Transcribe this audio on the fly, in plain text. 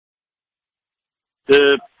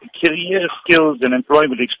The Career Skills and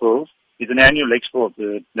Employment Expo is an annual expo of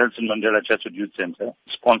the Nelson Mandela Chatsworth Youth Centre,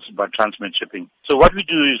 sponsored by Transmet Shipping. So what we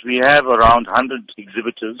do is we have around 100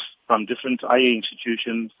 exhibitors from different IA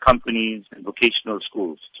institutions, companies, and vocational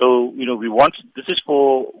schools. So, this is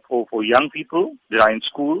for young people that are in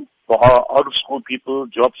school, for our out-of-school people,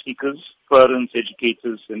 job seekers, parents,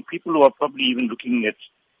 educators, and people who are probably even looking at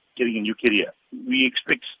getting a new career. We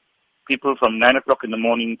expect people from 9 o'clock in the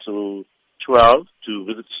morning to 12 to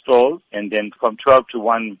visit stalls, and then from 12 to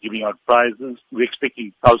 1 giving out prizes. We're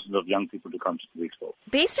expecting thousands of young people to come to the expo.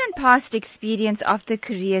 Based on past experience of the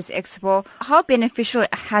Careers Expo, how beneficial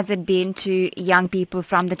has it been to young people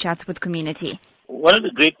from the Chatsworth community? One of the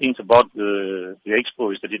great things about the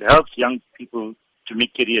expo is that it helps young people to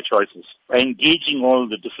make career choices. By engaging all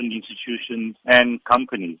the different institutions and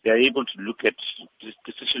companies, they are able to look at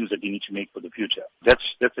decisions that they need to make for the future.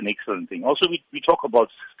 That's an excellent thing. Also, we talk about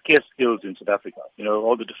scarce skills in South Africa.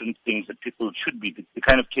 All the different things that people should be, the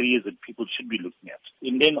kind of careers that people should be looking at.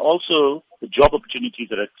 And then also the job opportunities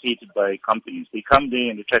that are created by companies. They come there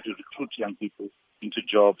and they try to recruit young people into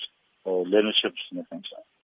jobs or learnerships and that kind of stuff.